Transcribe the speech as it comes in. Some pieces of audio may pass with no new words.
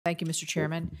Thank you, Mr.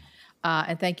 Chairman,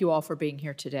 and thank you all for being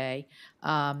here today.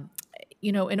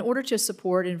 In order to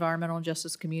support environmental and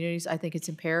justice communities, I think it's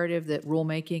imperative that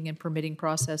rulemaking and permitting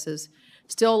processes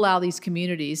still allow these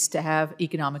communities to have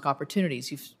economic opportunities.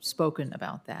 You've spoken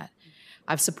about that.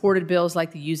 I've supported bills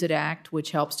like the Use It Act, which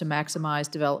helps to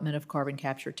maximize development of carbon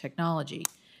capture technology.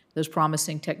 Those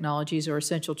promising technologies are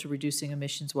essential to reducing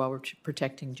emissions while we're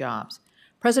protecting jobs.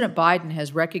 President Biden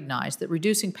has recognized that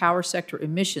reducing power sector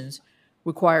emissions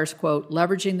requires, quote,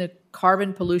 leveraging the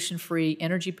carbon pollution-free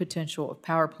energy potential of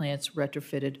power plants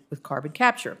retrofitted with carbon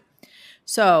capture.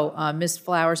 So, Ms.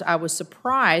 Flowers, I was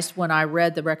surprised when I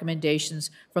read the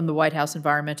recommendations from the White House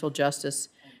Environmental Justice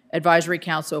Advisory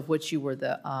Council, of which you were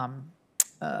the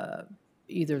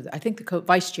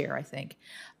vice chair, I think,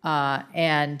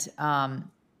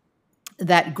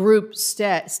 that group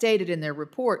stated in their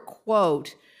report,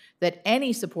 quote, that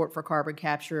any support for carbon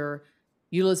capture,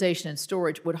 utilization, and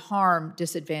storage would harm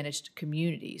disadvantaged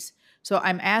communities. So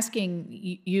I'm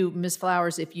asking you, Ms.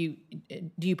 Flowers, do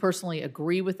you personally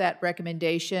agree with that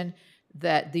recommendation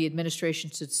that the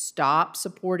administration should stop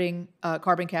supporting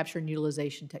carbon capture and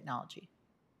utilization technology?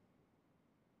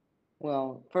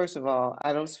 Well, first of all,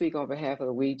 I don't speak on behalf of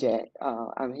the WEJAC.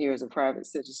 I'm here as a private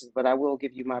citizen, but I will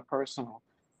give you my personal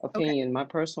Okay. opinion. My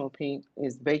personal opinion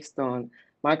is based on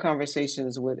my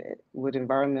conversations with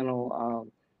environmental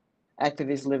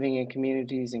activists living in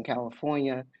communities in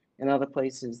California and other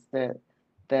places that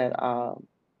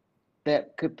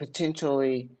that could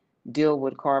potentially deal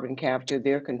with carbon capture.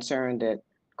 They're concerned that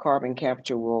carbon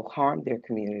capture will harm their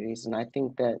communities, and I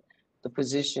think that the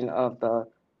position of the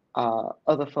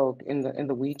other folk in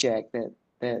the WEJAC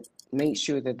that made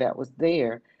sure that that was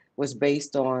there was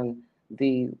based on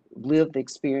the lived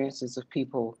experiences of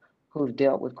people who've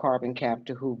dealt with carbon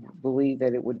capture, who believe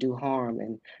that it would do harm.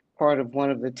 And part of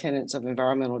one of the tenets of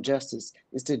environmental justice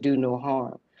is to do no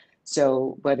harm.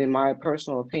 So, but in my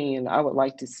personal opinion, I would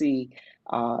like to see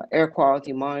air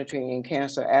quality monitoring in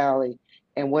Cancer Alley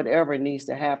and whatever needs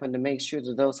to happen to make sure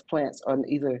that those plants are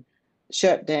either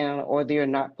shut down or they're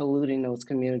not polluting those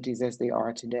communities as they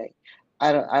are today.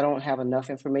 I don't have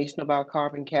enough information about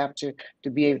carbon capture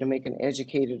to be able to make an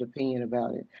educated opinion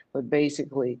about it. But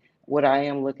basically, what I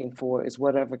am looking for is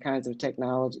whatever kinds of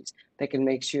technologies that can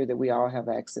make sure that we all have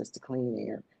access to clean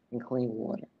air and clean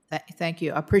water. Thank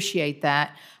you. I appreciate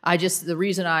that. The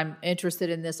reason I'm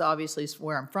interested in this, obviously, is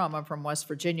where I'm from. I'm from West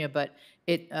Virginia, but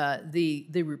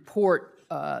the report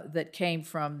that came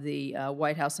from the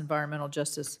White House Environmental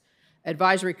Justice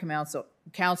Advisory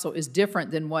Council is different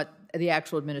than what the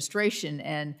actual administration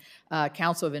and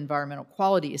Council of Environmental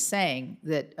Quality is saying,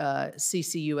 that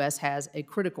CCUS has a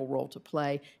critical role to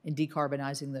play in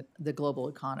decarbonizing the global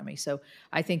economy. So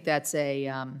I think that's a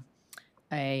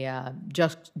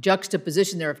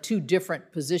juxtaposition there of two different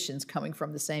positions coming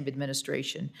from the same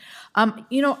administration.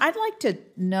 I'd like to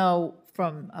know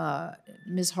from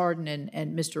Ms. Harden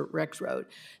and Mr. Rexroad.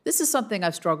 This is something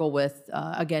I've struggled with,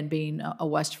 again, being a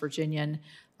West Virginian,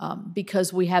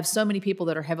 because we have so many people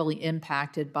that are heavily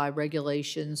impacted by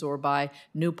regulations or by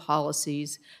new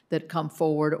policies that come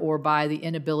forward or by the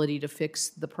inability to fix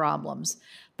the problems.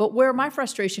 But where my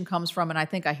frustration comes from, and I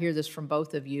think I hear this from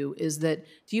both of you, is that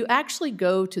do you actually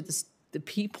go to the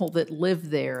people that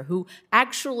live there who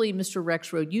actually, Mr.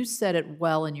 Rexroad, you said it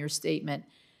well in your statement,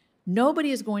 nobody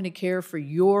is going to care for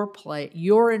your place,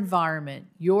 your environment,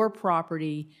 your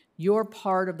property, your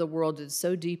part of the world that's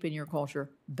so deep in your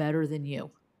culture better than you.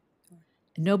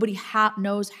 Nobody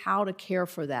knows how to care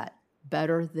for that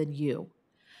better than you.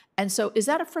 And so is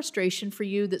that a frustration for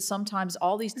you that sometimes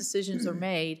all these decisions are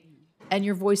made and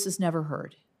your voice is never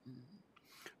heard?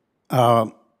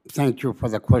 Thank you for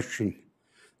the question.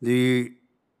 We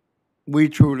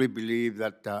truly believe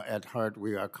that at heart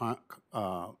we are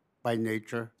by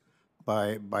nature,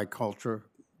 by culture,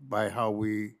 by how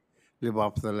we live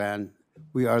off the land,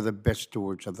 we are the best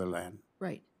stewards of the land.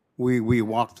 Right. We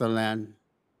walk the land,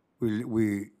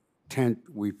 we tent,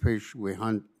 we fish, we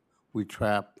hunt, we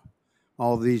trap.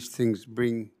 All these things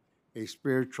bring a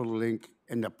spiritual link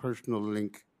and a personal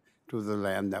link to the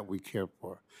land that we care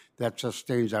for. That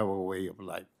sustains our way of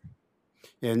life.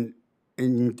 And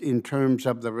in terms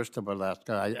of the rest of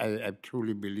Alaska, I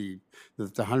truly believe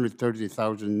that the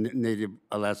 130,000 Native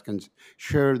Alaskans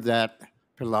share that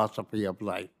philosophy of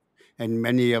life. And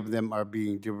many of them are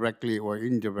being directly or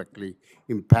indirectly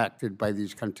impacted by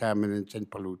these contaminants and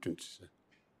pollutants.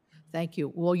 Thank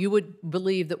you. Well, you would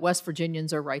believe that West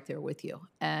Virginians are right there with you.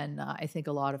 And I think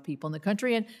a lot of people in the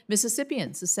country, and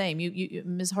Mississippians, the same.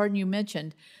 Ms. Harden, you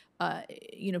mentioned,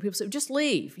 people say, just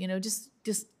leave,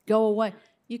 just go away.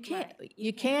 You can't. Right.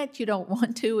 You can't. You don't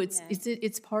want to.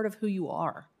 It's part of who you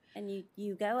are. and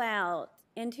you go out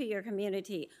into your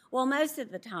community. Well, most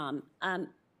of the time,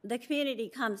 the community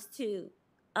comes to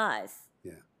us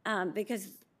because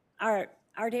our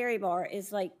dairy bar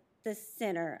is like the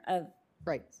center of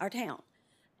Right. our town.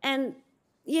 And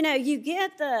you know, you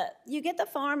get the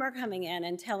farmer coming in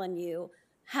and telling you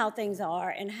how things are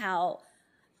and how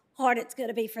hard it's going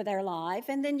to be for their life,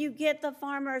 and then you get the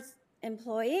farmer's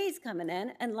employees coming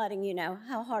in and letting you know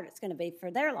how hard it's going to be for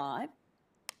their life.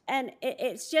 And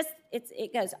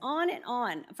it goes on and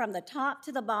on from the top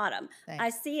to the bottom. Thanks. I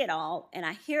see it all and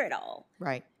I hear it all.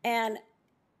 Right. And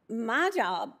my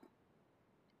job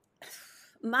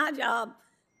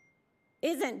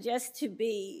isn't just to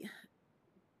be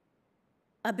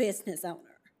a business owner.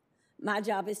 My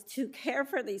job is to care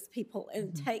for these people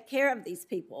and take care of these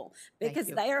people because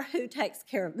you. they are who takes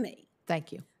care of me.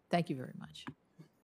 Thank you. Thank you very much.